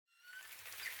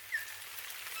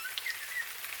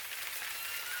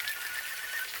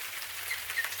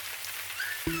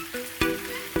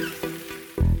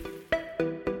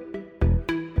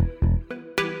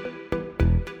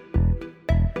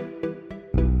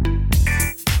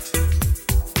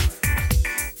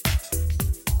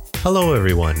Hello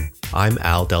everyone, I'm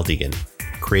Al Deldegan,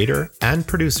 creator and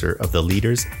producer of the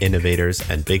Leaders, Innovators,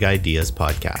 and Big Ideas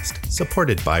podcast,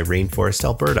 supported by Rainforest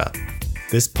Alberta.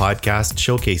 This podcast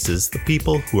showcases the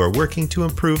people who are working to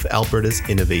improve Alberta's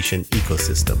innovation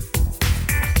ecosystem.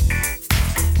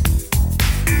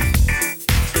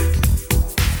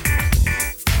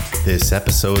 This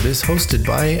episode is hosted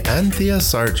by Anthea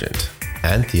Sargent.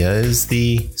 Anthea is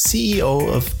the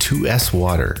CEO of 2S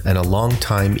Water and a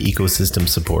longtime ecosystem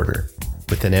supporter.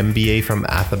 With an MBA from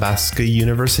Athabasca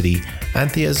University,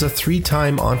 Anthea is a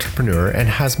 3-time entrepreneur and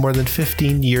has more than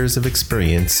 15 years of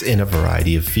experience in a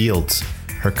variety of fields.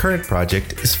 Her current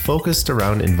project is focused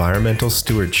around environmental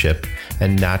stewardship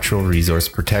and natural resource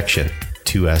protection.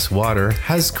 2S Water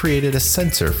has created a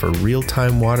sensor for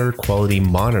real-time water quality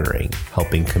monitoring,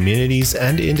 helping communities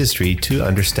and industry to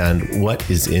understand what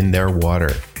is in their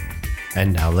water.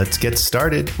 And now let's get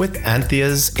started with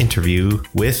Anthea's interview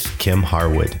with Kim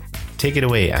Harwood. Take it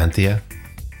away, Anthea.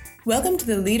 Welcome to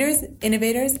the Leaders,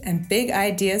 Innovators, and Big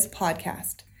Ideas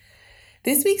podcast.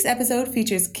 This week's episode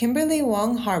features Kimberly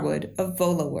Wong Harwood of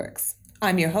VolaWorks.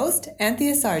 I'm your host,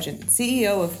 Anthea Sargent,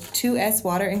 CEO of 2S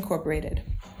Water Incorporated.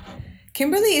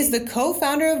 Kimberly is the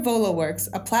co-founder of VolaWorks,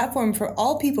 a platform for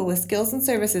all people with skills and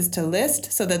services to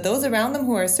list so that those around them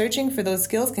who are searching for those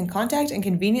skills can contact and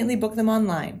conveniently book them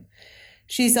online.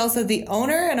 She's also the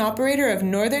owner and operator of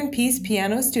Northern Peace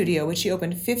Piano Studio, which she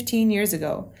opened 15 years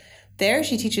ago. There,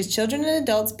 she teaches children and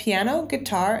adults piano,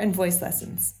 guitar, and voice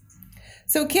lessons.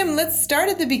 So Kim, let's start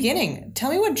at the beginning.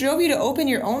 Tell me what drove you to open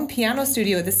your own piano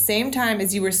studio at the same time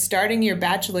as you were starting your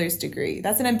bachelor's degree.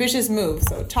 That's an ambitious move,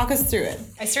 so talk us through it.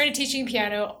 I started teaching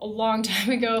piano a long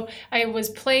time ago. I was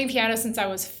playing piano since I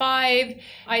was 5.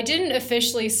 I didn't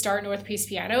officially start North Peace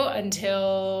Piano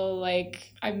until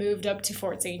I moved up to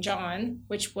Fort St. John,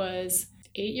 which was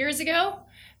 8 years ago.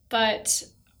 But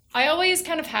I always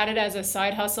kind of had it as a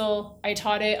side hustle. I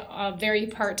taught it very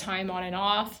part-time on and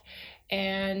off.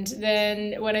 And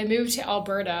then when I moved to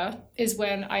Alberta is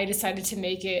when I decided to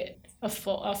make it a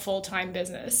full-time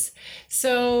business.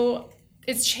 So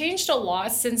it's changed a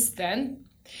lot since then.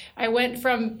 I went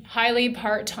from highly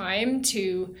part-time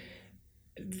to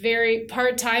very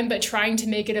part-time, but trying to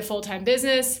make it a full-time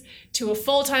business, to a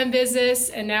full-time business,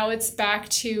 and now it's back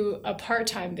to a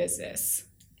part-time business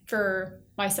for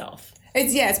myself.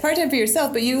 It's part-time for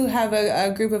yourself, but you have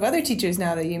a group of other teachers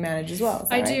now that you manage as well.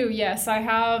 I do, yes. I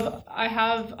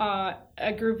have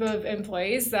a group of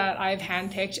employees that I've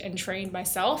handpicked and trained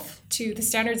myself to the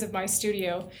standards of my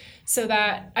studio so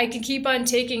that I can keep on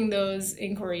taking those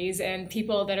inquiries and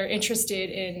people that are interested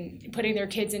in putting their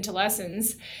kids into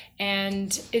lessons.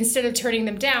 And instead of turning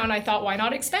them down, I thought, why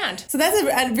not expand? So that's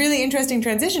a really interesting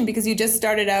transition because you just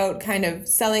started out kind of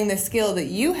selling the skill that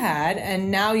you had, and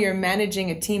now you're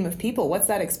managing a team of people. What's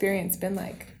that experience been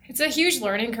like? It's a huge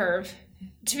learning curve.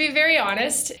 To be very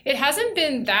honest, it hasn't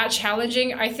been that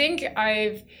challenging. I think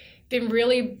I've been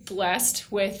really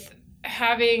blessed with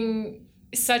having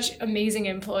such amazing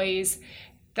employees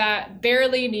that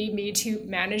barely need me to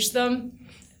manage them.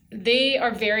 They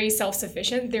are very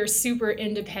self-sufficient. They're super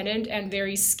independent and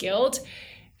very skilled.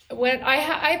 When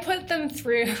I put them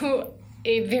through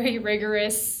a very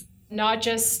rigorous, not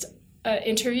just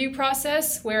interview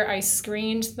process where I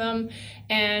screened them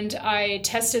and I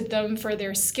tested them for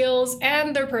their skills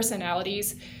and their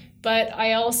personalities, but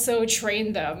I also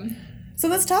trained them. So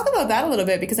let's talk about that a little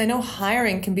bit because I know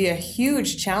hiring can be a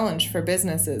huge challenge for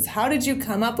businesses. How did you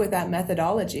come up with that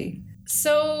methodology?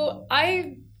 So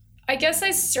I guess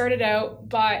I started out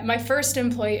by, my first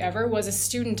employee ever was a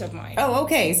student of mine. Oh,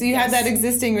 okay. So you had that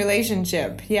existing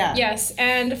relationship. Yeah. Yes.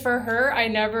 And for her,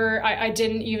 I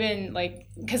didn't even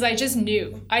because I just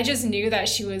knew that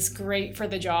she was great for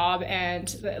the job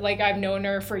and I've known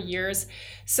her for years.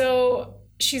 So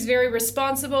she's very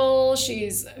responsible.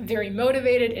 She's very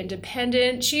motivated,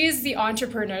 independent. She's the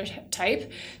entrepreneur type.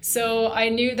 So I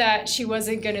knew that she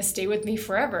wasn't going to stay with me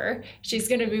forever. She's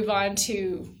going to move on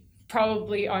to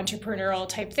probably entrepreneurial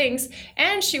type things.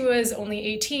 And she was only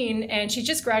 18 and she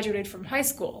just graduated from high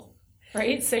school,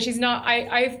 right? So she's not,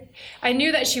 I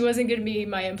knew that she wasn't going to be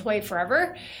my employee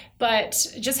forever, but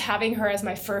just having her as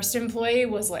my first employee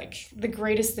was the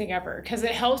greatest thing ever because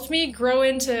it helped me grow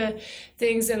into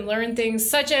things and learn things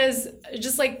such as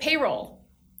just payroll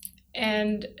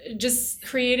and just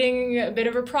creating a bit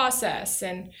of a process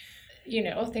and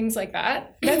things like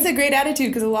that. That's a great attitude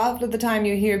because a lot of the time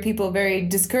you hear people very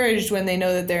discouraged when they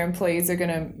know that their employees are going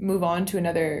to move on to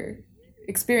another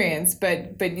experience,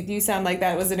 but you sound like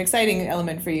that was an exciting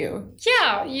element for you.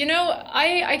 Yeah,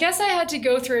 I guess I had to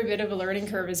go through a bit of a learning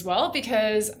curve as well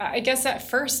because I guess at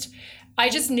first I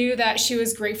just knew that she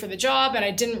was great for the job, and I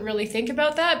didn't really think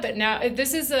about that. But now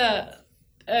this is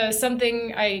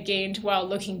something I gained while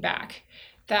looking back,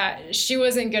 that she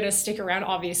wasn't going to stick around,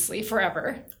 obviously,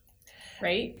 forever.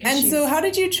 Right. And so how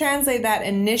did you translate that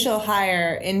initial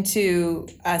hire into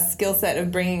a skill set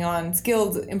of bringing on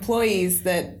skilled employees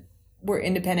that were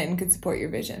independent and could support your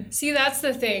vision? See, that's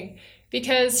the thing,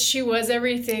 because she was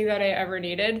everything that I ever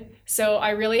needed. So I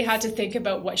really had to think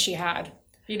about what she had.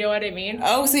 You know what I mean?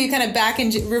 Oh, so you kind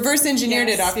of reverse engineered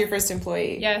Yes. it off your first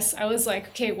employee. Yes, I was like,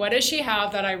 okay, what does she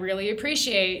have that I really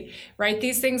appreciate? Write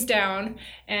these things down.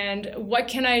 And what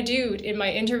can I do in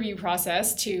my interview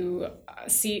process to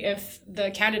see if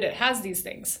the candidate has these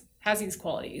things, has these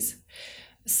qualities?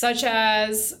 Such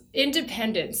as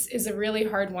independence is a really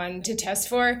hard one to test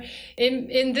for.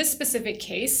 In this specific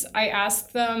case, I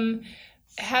asked them,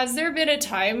 has there been a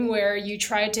time where you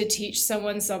tried to teach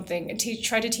someone something,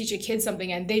 tried to teach a kid something,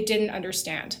 and they didn't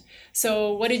understand?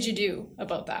 So what did you do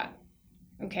about that?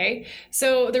 Okay,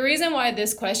 so the reason why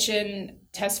this question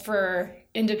tests for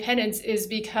independence is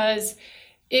because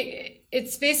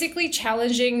it's basically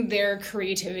challenging their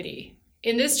creativity.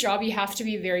 In this job, you have to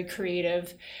be very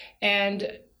creative,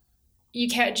 and you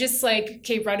can't just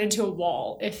run into a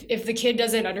wall. If the kid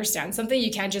doesn't understand something, you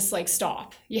can't just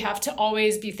stop. You have to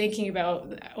always be thinking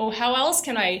about, how else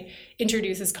can I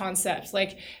introduce this concept?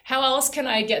 How else can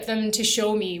I get them to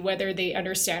show me whether they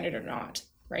understand it or not,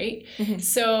 right? Mm-hmm.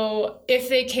 So if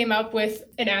they came up with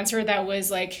an answer that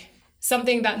was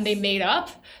something that they made up,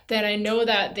 then I know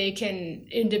that they can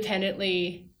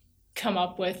independently come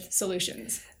up with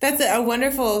solutions. That's a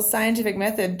wonderful scientific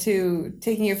method to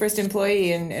taking your first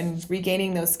employee and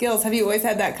regaining those skills. Have you always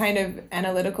had that kind of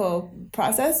analytical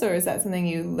process, or is that something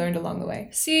you learned along the way?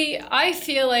 See, I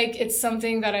feel like it's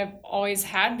something that I've always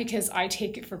had because I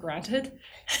take it for granted.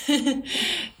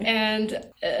 And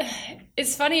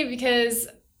it's funny because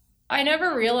I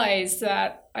never realized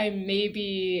that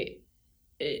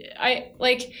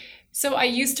so I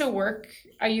used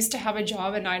to have a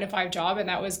job, a 9-to-5 job, and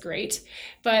that was great.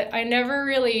 But I never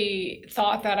really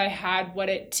thought that I had what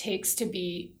it takes to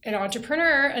be an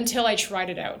entrepreneur until I tried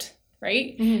it out,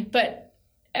 right? Mm-hmm. But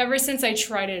ever since I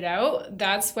tried it out,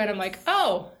 that's when I'm like,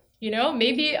 oh,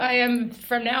 maybe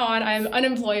from now on, I'm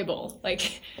unemployable. I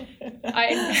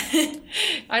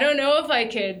don't know if I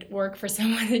could work for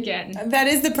someone again. That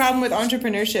is the problem with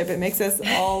entrepreneurship. It makes us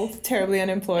all terribly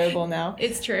unemployable now.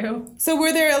 It's true. So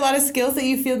were there a lot of skills that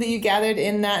you feel that you gathered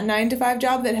in that 9-to-5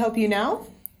 job that help you now?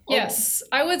 Yes,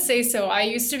 I would say so. I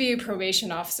used to be a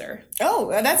probation officer.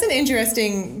 Oh, that's an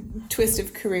interesting twist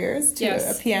of careers to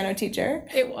a piano teacher.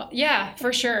 Yeah,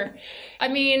 for sure. I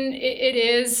mean, it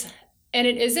is. And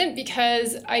it isn't,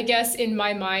 because I guess in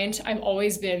my mind, I've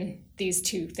always been these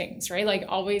two things, right?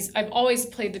 I've always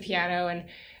played the piano, and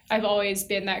I've always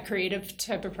been that creative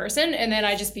type of person. And then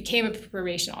I just became a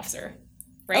probation officer,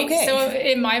 right? Okay. So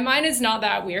in my mind, it's not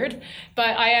that weird,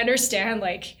 but I understand,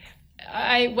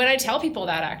 when I tell people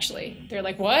that, actually, they're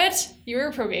like, what? You were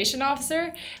a probation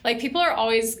officer? People are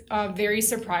always very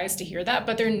surprised to hear that,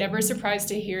 but they're never surprised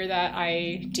to hear that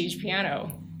I teach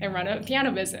piano and run a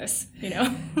piano business,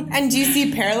 And do you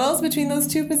see parallels between those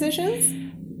two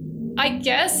positions? I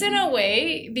guess in a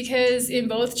way, because in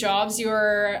both jobs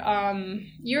you're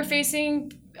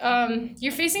facing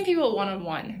people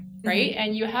one-on-one, right? Mm-hmm.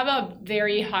 And you have a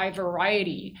very high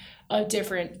variety of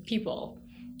different people.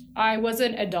 I was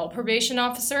an adult probation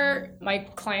officer. My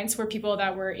clients were people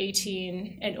that were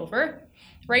 18 and over.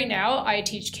 Right now, I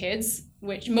teach kids,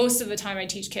 which most of the time I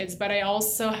teach kids, but I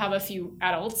also have a few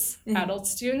adult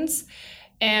students,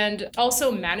 and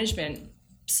also management.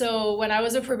 So when I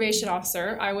was a probation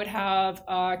officer, I would have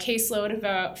a caseload of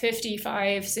about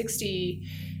 55, 60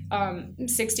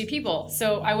 people.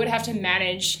 So I would have to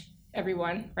manage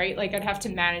everyone, right? I'd have to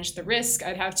manage the risk.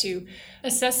 I'd have to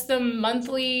assess them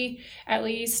monthly at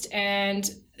least, and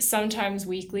sometimes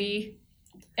weekly.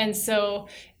 And so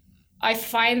I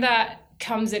find that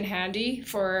comes in handy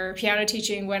for piano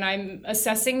teaching when I'm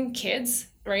assessing kids,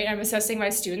 right? I'm assessing my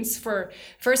students for,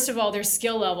 first of all, their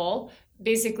skill level,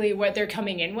 basically what they're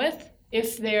coming in with.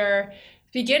 If they're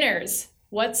beginners,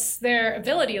 what's their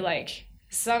ability like?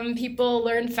 Some people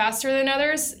learn faster than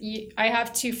others. I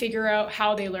have to figure out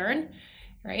how they learn,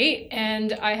 right?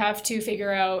 And I have to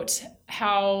figure out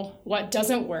what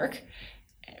doesn't work,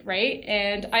 right?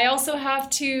 And I also have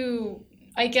to,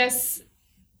 I guess,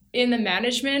 in the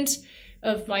management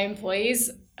of my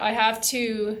employees, I have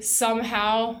to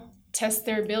somehow test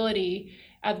their ability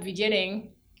at the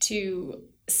beginning to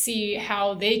see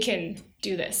how they can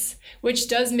do this, which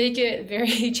does make it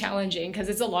very challenging because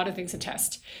it's a lot of things to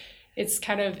test. It's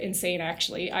kind of insane,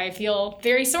 actually. I feel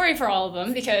very sorry for all of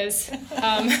them because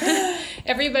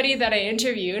everybody that I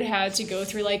interviewed had to go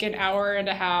through like an hour and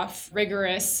a half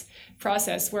rigorous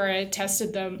process where I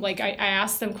tested them. Like I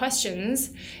asked them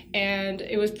questions, and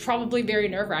it was probably very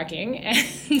nerve-wracking. And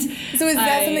so is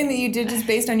that something that you did just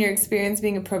based on your experience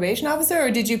being a probation officer,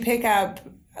 or did you pick up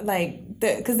like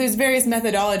because there's various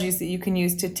methodologies that you can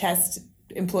use to test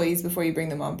employees before you bring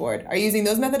them on board? Are you using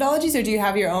those methodologies, or do you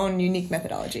have your own unique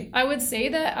methodology? I would say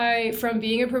that from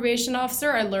being a probation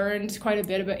officer, I learned quite a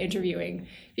bit about interviewing,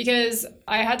 because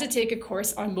I had to take a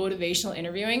course on motivational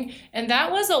interviewing, and that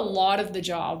was a lot of the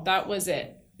job. That was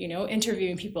it.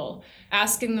 Interviewing people,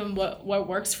 asking them what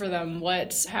works for them,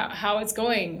 how it's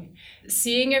going,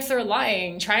 seeing if they're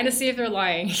lying, trying to see if they're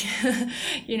lying,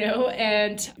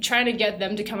 and trying to get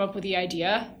them to come up with the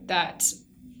idea that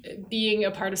being a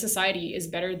part of society is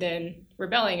better than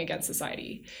rebelling against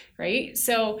society, right?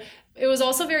 So it was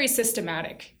also very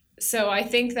systematic. So I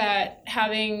think that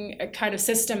having a kind of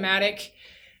systematic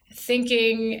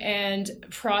thinking and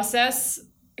process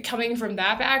coming from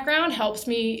that background helps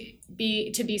me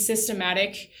be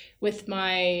systematic with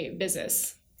my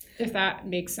business, if that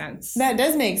makes sense. That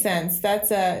does make sense.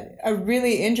 That's a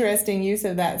really interesting use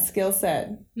of that skill set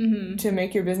to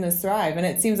make your business thrive. And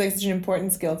it seems like such an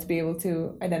important skill to be able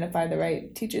to identify the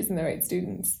right teachers and the right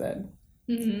students.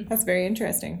 That's very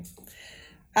interesting.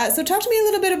 So talk to me a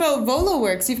little bit about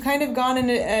VoloWorks. You've kind of gone in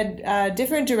a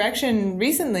different direction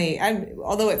recently,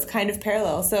 although it's kind of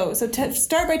parallel. So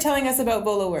start by telling us about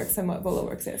VoloWorks and what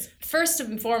VoloWorks is. First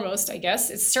and foremost, I guess,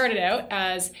 it started out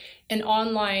as an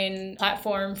online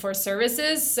platform for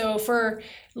services. So for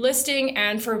listing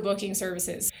and for booking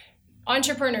services.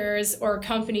 Entrepreneurs or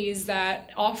companies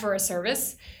that offer a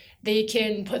service, they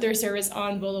can put their service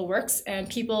on VoloWorks and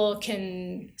people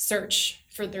can search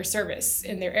for their service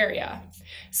in their area.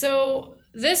 So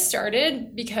this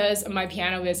started because of my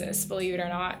piano business, believe it or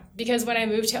not. Because when I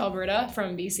moved to Alberta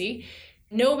from BC,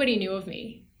 nobody knew of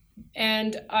me.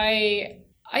 And I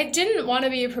didn't want to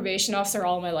be a probation officer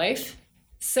all my life.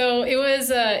 So it was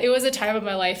a time of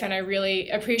my life, and I really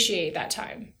appreciate that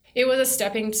time. It was a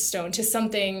stepping stone to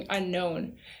something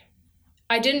unknown.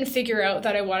 I didn't figure out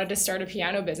that I wanted to start a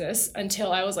piano business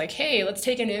until I was like, hey, let's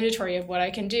take an inventory of what I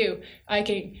can do. I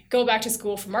can go back to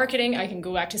school for marketing. I can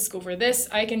go back to school for this.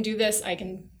 I can do this. I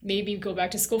can maybe go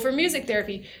back to school for music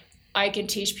therapy. I can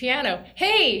teach piano.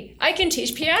 Hey, I can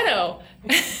teach piano.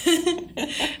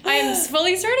 I'm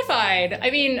fully certified.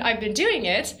 I mean, I've been doing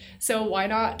it, so why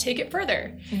not take it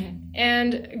further?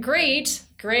 And great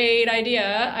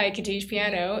idea. I could teach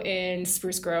piano in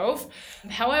Spruce Grove.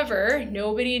 However,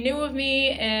 nobody knew of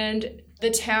me, and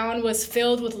the town was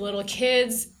filled with little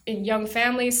kids and young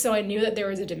families, so I knew that there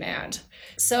was a demand.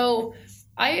 So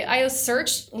I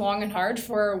searched long and hard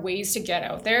for ways to get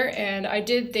out there, and I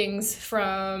did things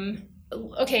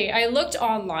I looked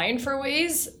online for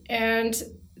ways, and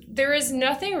there is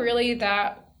nothing really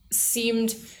that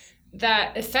seemed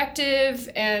that effective,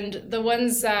 and the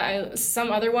ones that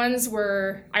some other ones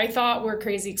I thought were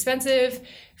crazy expensive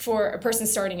for a person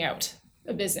starting out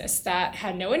a business that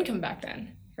had no income back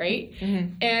then, right?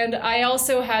 And I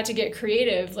also had to get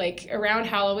creative. Like around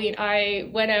Halloween,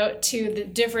 I went out to the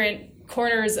different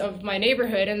corners of my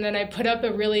neighborhood, and then I put up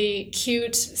a really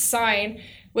cute sign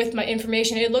with my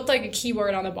information. It looked like a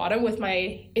keyboard on the bottom with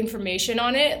my information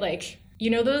on it, like, you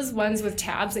know those ones with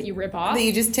tabs that you rip off? That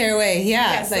you just tear away,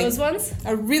 yeah. Yes, like those ones.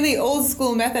 A really old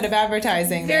school method of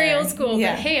advertising. Very old school,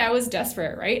 yeah. But hey, I was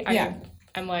desperate, right?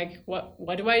 I'm like,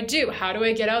 what do I do? How do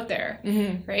I get out there,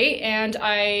 right? And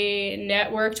I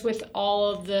networked with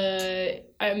all of the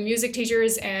music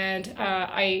teachers, and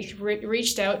I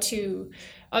reached out to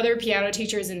other piano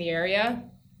teachers in the area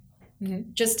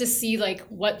just to see like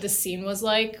what the scene was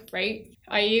like, right?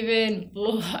 I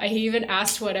even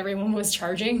asked what everyone was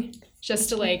charging, just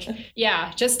to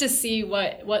just to see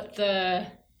what the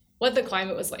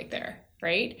climate was like there,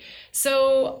 right?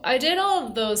 So I did all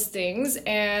of those things,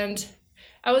 and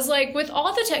I was like, with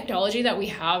all the technology that we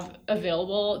have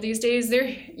available these days,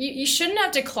 you shouldn't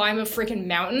have to climb a freaking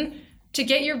mountain to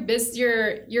get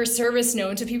your service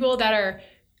known to people that are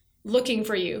looking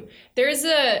for you. There's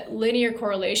a linear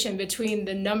correlation between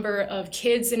the number of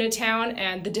kids in a town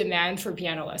and the demand for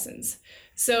piano lessons.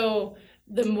 So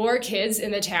the more kids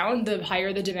in the town, the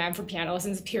higher the demand for piano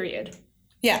lessons, period.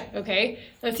 Yeah. Okay?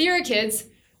 The fewer kids,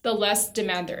 the less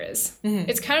demand there is.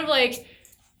 It's kind of like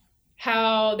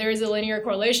how there's a linear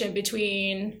correlation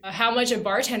between how much a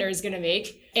bartender is going to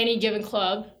make any given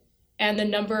club and the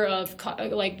number of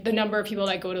people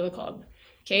that go to the club.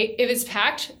 Okay, if it's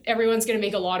packed, everyone's going to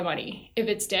make a lot of money. If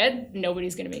it's dead,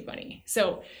 nobody's going to make money.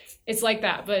 So it's like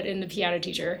that, but in the piano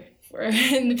teacher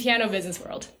in the piano business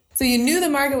world. So you knew the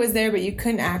market was there, but you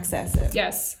couldn't access it.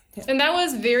 Yes. Yeah. And that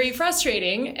was very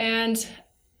frustrating. And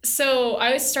so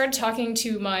I started talking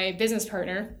to my business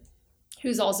partner,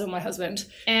 who's also my husband,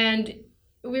 and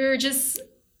we were just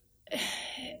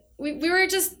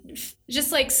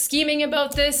like scheming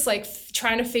about this, like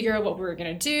trying to figure out what we were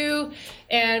going to do.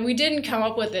 And we didn't come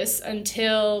up with this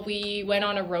until we went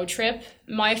on a road trip.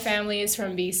 My family is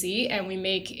from BC, and we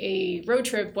make a road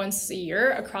trip once a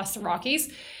year across the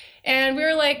Rockies. And we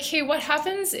were like, hey, what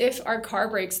happens if our car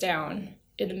breaks down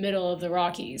in the middle of the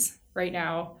Rockies right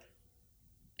now?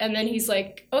 And then he's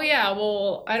like, oh yeah,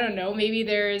 well, I don't know, maybe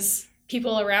there's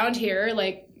people around here,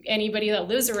 like anybody that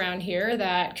lives around here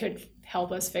that could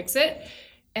help us fix it.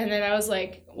 And then I was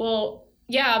like, well,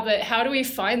 yeah, but how do we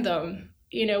find them?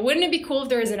 You know, wouldn't it be cool if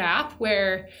there was an app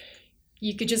where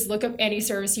you could just look up any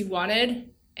service you wanted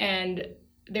and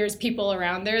there's people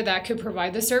around there that could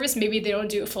provide the service? Maybe they don't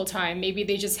do it full time. Maybe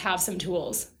they just have some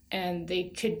tools and they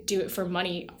could do it for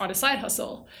money on a side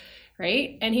hustle,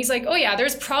 right? And he's like, oh yeah,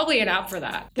 there's probably an app for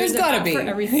that. There's gotta be. For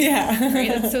everything. Yeah. Right?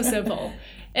 It's so simple.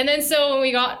 And then so when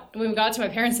we got to my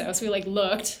parents' house, we like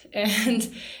looked and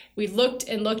we looked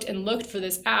and looked and looked for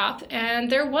this app, and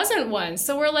there wasn't one.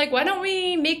 So we're like, why don't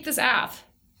we make this app?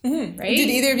 Mm-hmm. Right? Did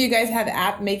either of you guys have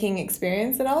app making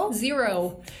experience at all?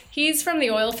 Zero. He's from the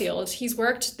oil field. He's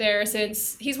worked in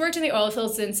the oil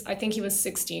field since I think he was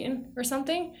 16 or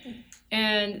something.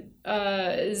 And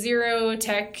zero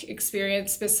tech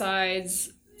experience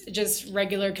besides just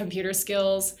regular computer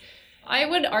skills. I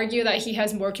would argue that he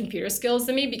has more computer skills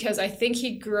than me because I think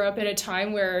he grew up in a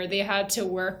time where they had to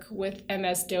work with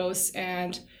MS-DOS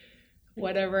and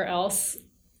whatever else.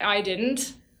 I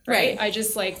didn't. Right. I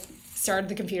just like started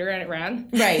the computer and it ran.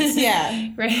 Right. Yeah.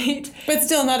 Right. But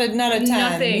still not a ton.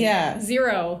 Nothing. Yeah.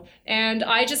 Zero. And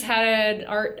I just had an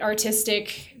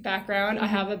artistic background. I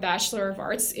have a Bachelor of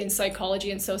Arts in Psychology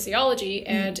and Sociology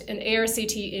and an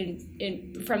ARCT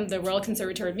in from the Royal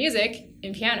Conservatory of Music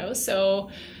in piano. So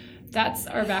that's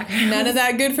our background. None of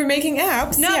that good for making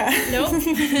apps. No, yeah. Nope.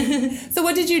 So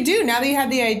what did you do now that you had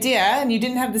the idea and you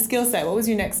didn't have the skill set? What was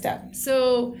your next step?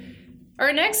 So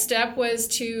our next step was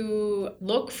to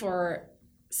look for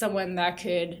someone that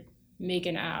could make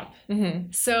an app.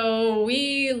 Mm-hmm. So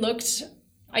we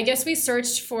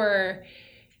searched for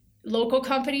local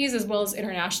companies as well as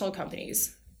international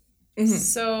companies. Mm-hmm.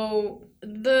 So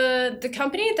the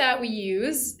company that we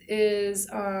use is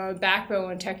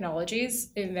Backbone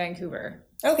Technologies in Vancouver.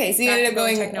 Okay, so you ended up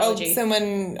going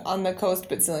someone on the coast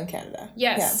but still in Canada.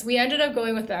 Yes, we ended up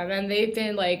going with them, and they've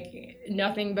been like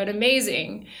nothing but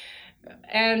amazing.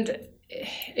 And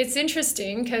it's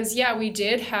interesting because, we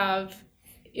did have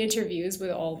interviews with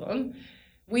all of them.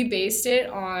 We based it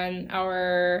on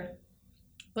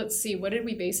what did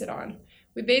we base it on?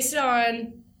 We based it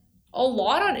on a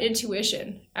lot on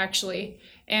intuition, actually,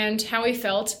 and how we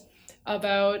felt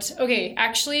about,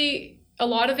 actually, a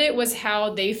lot of it was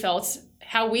how they felt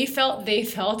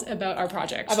about our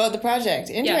project. About the project.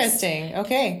 Interesting. Yes.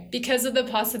 Okay. Because of the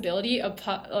possibility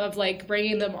of like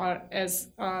bringing them on as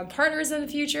partners in the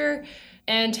future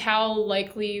and how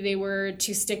likely they were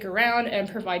to stick around and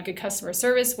provide good customer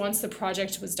service once the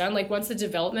project was done. Like once the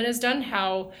development is done,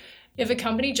 how if a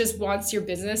company just wants your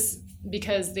business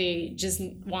because they just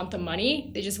want the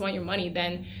money, they just want your money,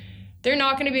 then they're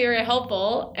not going to be very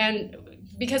helpful. And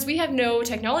because we have no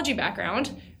technology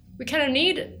background, we kind of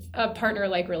need a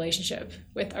partner-like relationship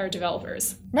with our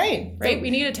developers. Right. So, we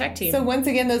need a tech team. So once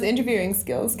again, those interviewing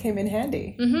skills came in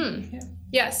handy. Mm-hmm. Yeah.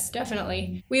 Yes,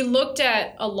 definitely. We looked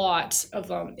at a lot of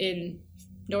them in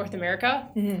North America,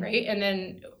 mm-hmm. right? And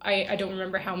then I don't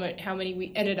remember how many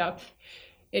we ended up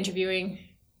interviewing,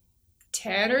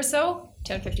 10 or so,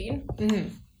 10, 15. Mm-hmm.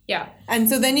 Yeah. And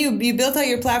so then you built out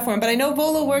your platform, but I know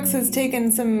VoloWorks has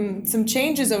taken some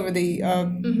changes over the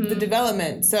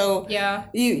development. So yeah,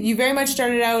 you very much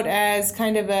started out as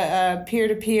kind of a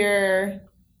peer-to-peer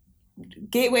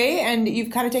gateway, and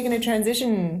you've kind of taken a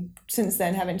transition since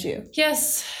then, haven't you?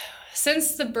 Yes.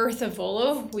 Since the birth of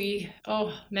Volo, what we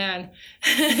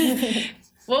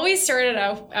started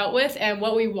out with and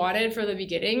what we wanted for the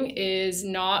beginning is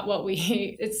not what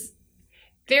it's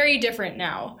very different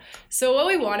now. So what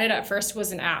we wanted at first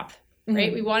was an app, right?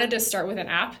 Mm-hmm. We wanted to start with an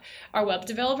app. Our web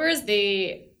developers,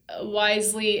 they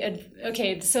advised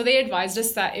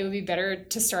us that it would be better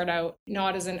to start out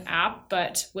not as an app,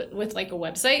 but with like a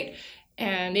website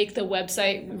and make the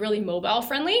website really mobile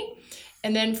friendly.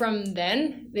 And then from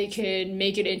then they could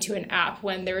make it into an app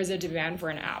when there is a demand for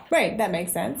an app. Right, that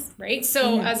makes sense. Right.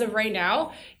 So as of right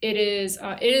now, it is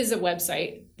a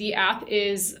website. The app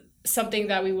is something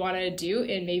that we want to do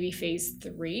in maybe phase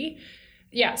 3.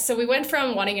 yeah, so we went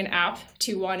from wanting an app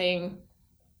to wanting,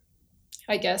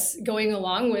 I guess, going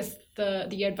along with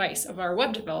the advice of our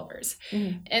web developers.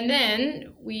 And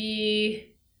then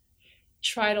we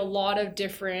tried a lot of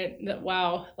different,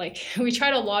 we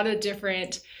tried a lot of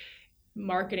different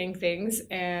marketing things.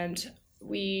 And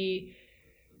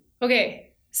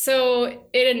so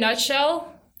in a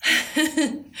nutshell,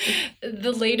 this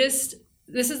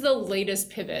is the latest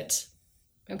pivot.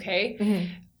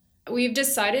 Okay. We've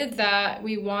decided that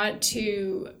we want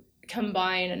to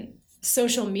combine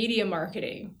social media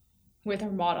marketing with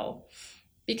our model,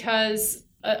 because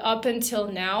up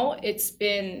until now, it's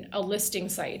been a listing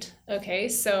site. Okay.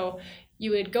 So you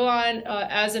would go on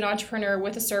as an entrepreneur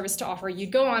with a service to offer,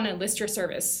 you'd go on and list your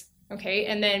service. Okay.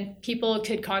 And then people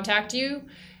could contact you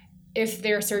if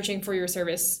they're searching for your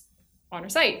service on our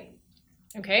site.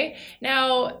 Okay.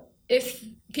 Now, if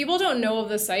people don't know of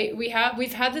the site, we've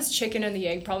had this chicken and the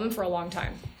egg problem for a long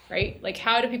time, right? Like,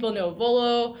 how do people know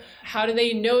Volo? How do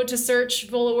they know to search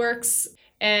VoloWorks?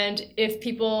 And if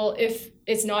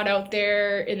it's not out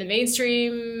there in the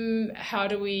mainstream, how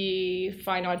do we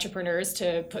find entrepreneurs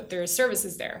to put their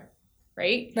services there,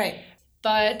 right? Right.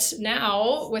 But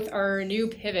now with our new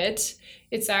pivot,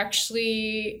 it's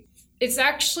actually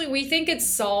we think it's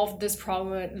solved this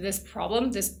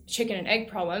chicken and egg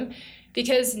problem,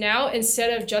 because now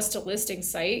instead of just a listing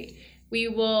site, we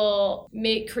will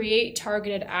create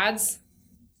targeted ads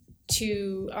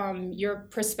to your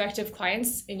prospective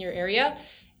clients in your area,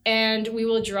 and we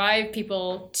will drive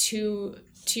people to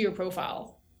your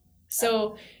profile.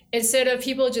 So instead of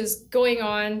people just going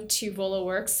on to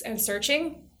VoloWorks and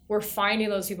searching, we're finding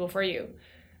those people for you.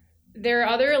 There are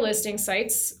other listing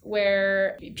sites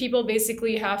where people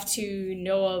basically have to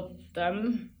know of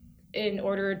them in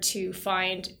order to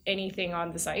find anything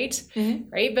on the site,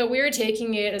 right? But we're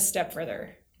taking it a step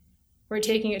further. We're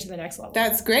taking it to the next level.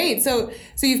 That's great. So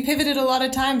you've pivoted a lot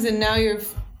of times, and now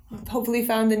you've hopefully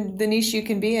found the niche you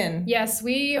can be in. Yes,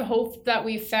 we hope that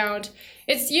we've found,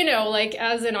 it's, like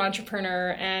as an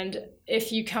entrepreneur, and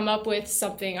if you come up with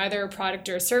something, either a product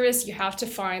or a service, you have to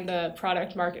find the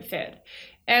product market fit.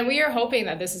 And we are hoping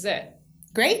that this is it.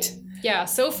 Great. Yeah,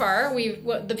 so far,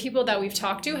 the people that we've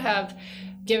talked to have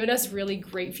given us really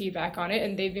great feedback on it,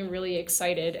 and they've been really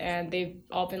excited, and they've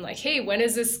all been like, hey, when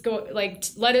is this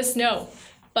let us know.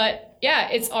 But yeah,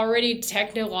 it's already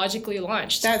technologically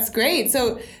launched. That's great.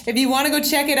 So if you want to go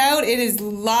check it out, it is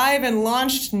live and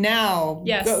launched now.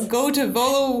 Yes. Go to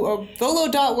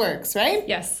Volo.works, right?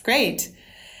 Yes. Great.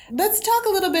 Let's talk a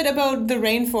little bit about the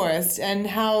rainforest and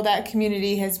how that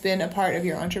community has been a part of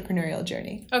your entrepreneurial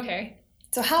journey. Okay.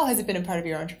 So how has it been a part of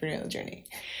your entrepreneurial journey?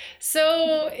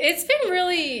 So it's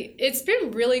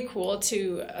been really cool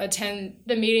to attend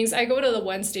the meetings. I go to the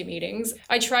Wednesday meetings.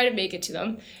 I try to make it to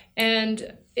them.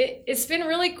 And it's been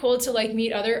really cool to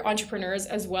meet other entrepreneurs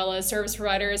as well as service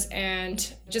providers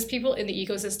and just people in the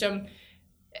ecosystem,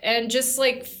 and just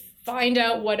find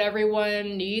out what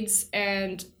everyone needs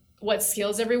and what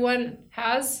skills everyone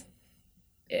has,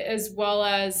 as well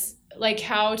as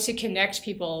how to connect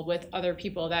people with other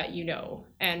people that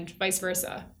and vice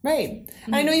versa. Right.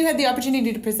 Mm-hmm. I know you had the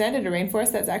opportunity to present at a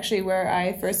rainforest. That's actually where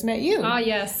I first met you. Ah,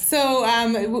 yes. So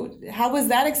how was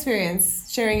that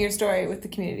experience, sharing your story with the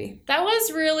community? That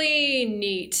was really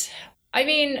neat. I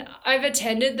mean, I've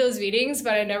attended those meetings,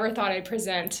 but I never thought I'd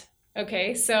present.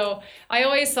 Okay, so I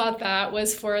always thought that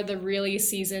was for the really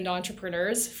seasoned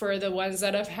entrepreneurs, for the ones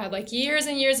that have had years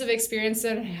and years of experience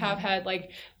and have had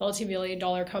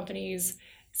multi-million-dollar companies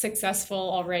successful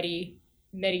already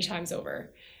many times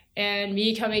over. And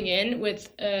me coming in with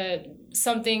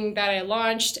something that I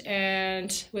launched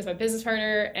and with my business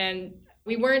partner, and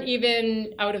we weren't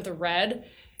even out of the red,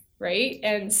 right?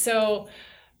 And so,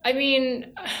 I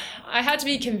mean, I had to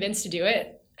be convinced to do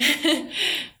it.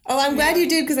 Oh, I'm glad you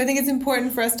did, because I think it's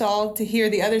important for us to all to hear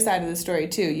the other side of the story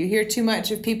too. You hear too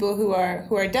much of people who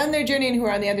are done their journey and who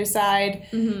are on the other side,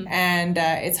 and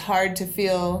it's hard to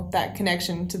feel that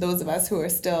connection to those of us who are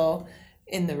still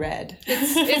in the red.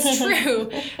 It's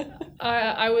true.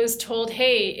 I was told,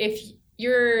 hey, if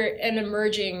you're an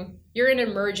emerging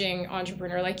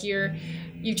entrepreneur,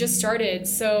 you just started,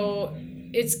 so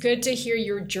it's good to hear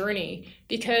your journey,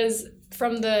 because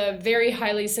from the very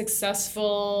highly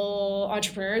successful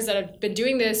entrepreneurs that have been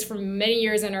doing this for many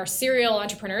years and are serial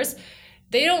entrepreneurs,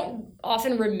 they don't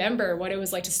often remember what it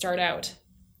was like to start out.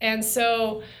 And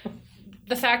so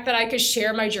the fact that I could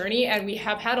share my journey, and we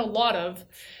have had a lot of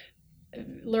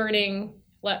learning,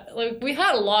 we've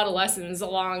had a lot of lessons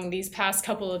along these past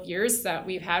couple of years that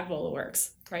we've had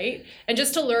VoloWorks, right? And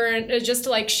just to learn, just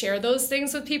to share those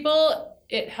things with people,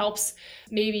 it helps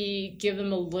maybe give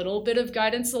them a little bit of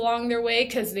guidance along their way,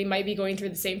 because they might be going through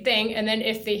the same thing. And then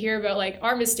if they hear about like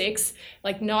our mistakes,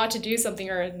 like not to do something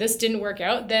or this didn't work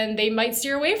out, then they might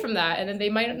steer away from that, and then they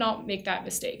might not make that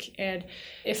mistake. And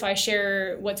if I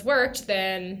share what's worked,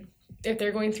 then if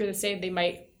they're going through the same,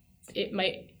 it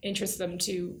might interest them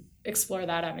to explore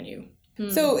that avenue.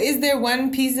 So is there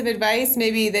one piece of advice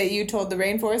maybe that you told the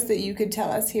Rainforest that you could tell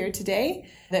us here today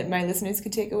that my listeners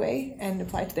could take away and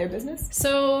apply to their business?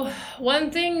 So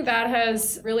one thing that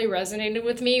has really resonated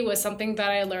with me was something that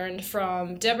I learned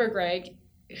from Deborah Gregg,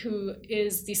 who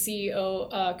is the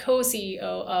co-CEO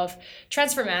of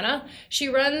Transformana. She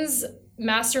runs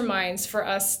masterminds for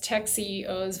us tech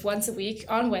CEOs once a week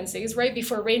on Wednesdays, right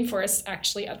before Rainforest,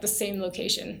 actually at the same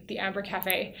location, the Amber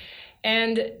Cafe.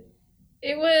 And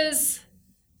it was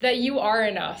that you are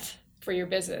enough for your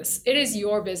business. It is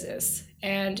your business,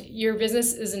 and your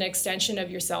business is an extension of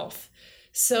yourself.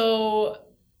 So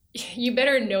you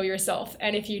better know yourself.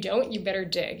 And if you don't, you better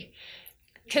dig.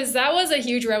 Because that was a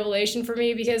huge revelation for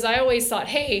me, because I always thought,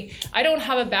 hey, I don't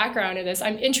have a background in this.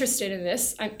 I'm interested in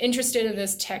this. I'm interested in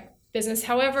this tech business.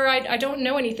 However, I don't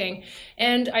know anything,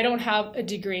 and I don't have a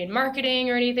degree in marketing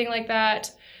or anything like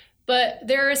that. But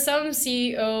there are some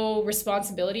CEO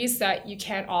responsibilities that you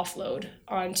can't offload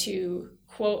onto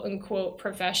quote unquote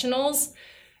professionals.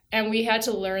 And we had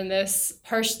to learn this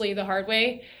partially the hard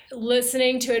way.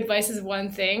 Listening to advice is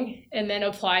one thing, and then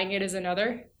applying it is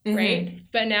another, right?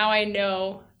 But now I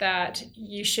know that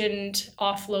you shouldn't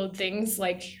offload things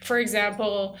like, for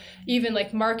example, even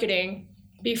like marketing,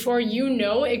 before you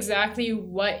know exactly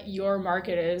what your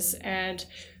market is and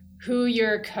who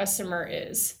your customer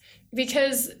is.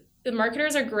 Because the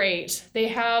marketers are great. They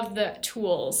have the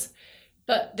tools,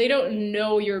 but they don't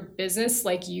know your business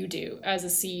like you do as a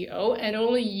CEO. And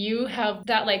only you have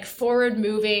that like forward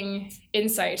moving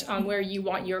insight on where you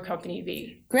want your company to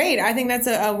be. Great. I think that's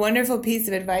a wonderful piece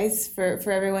of advice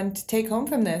for everyone to take home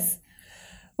from this.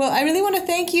 Well, I really want to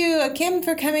thank you, Kim,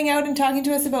 for coming out and talking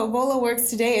to us about VolaWorks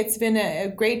today. It's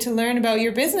been great to learn about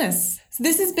your business. So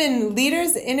this has been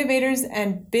Leaders, Innovators,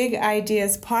 and Big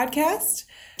Ideas podcast.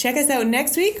 Check us out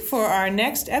next week for our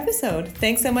next episode.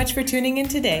 Thanks so much for tuning in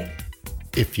today.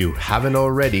 If you haven't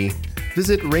already,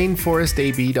 visit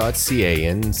rainforestab.ca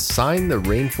and sign the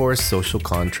Rainforest Social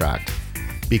Contract.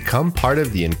 Become part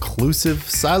of the inclusive,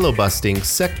 silo-busting,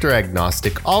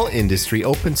 sector-agnostic, all-industry,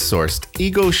 open-sourced,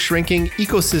 ego-shrinking,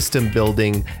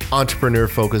 ecosystem-building,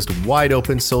 entrepreneur-focused,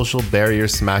 wide-open social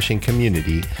barrier-smashing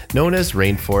community known as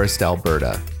Rainforest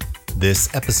Alberta.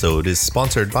 This episode is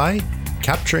sponsored by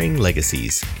Capturing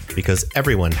Legacies, because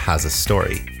everyone has a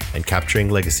story, and Capturing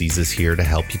Legacies is here to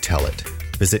help you tell it.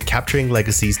 Visit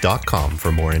capturinglegacies.com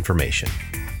for more information.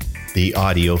 The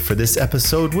audio for this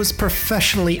episode was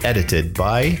professionally edited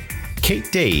by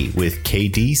Kate Day with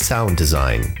KD Sound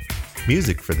Design.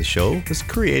 Music for the show was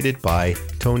created by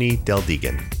Tony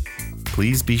Deldegan.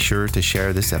 Please be sure to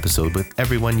share this episode with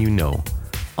everyone you know.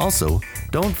 Also,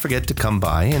 don't forget to come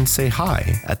by and say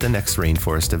hi at the next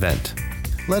Rainforest event.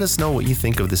 Let us know what you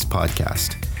think of this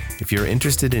podcast. If you're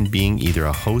interested in being either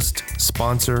a host,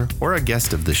 sponsor, or a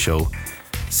guest of the show,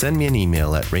 send me an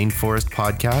email at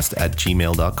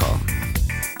rainforestpodcast@gmail.com.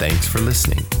 Thanks for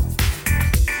listening.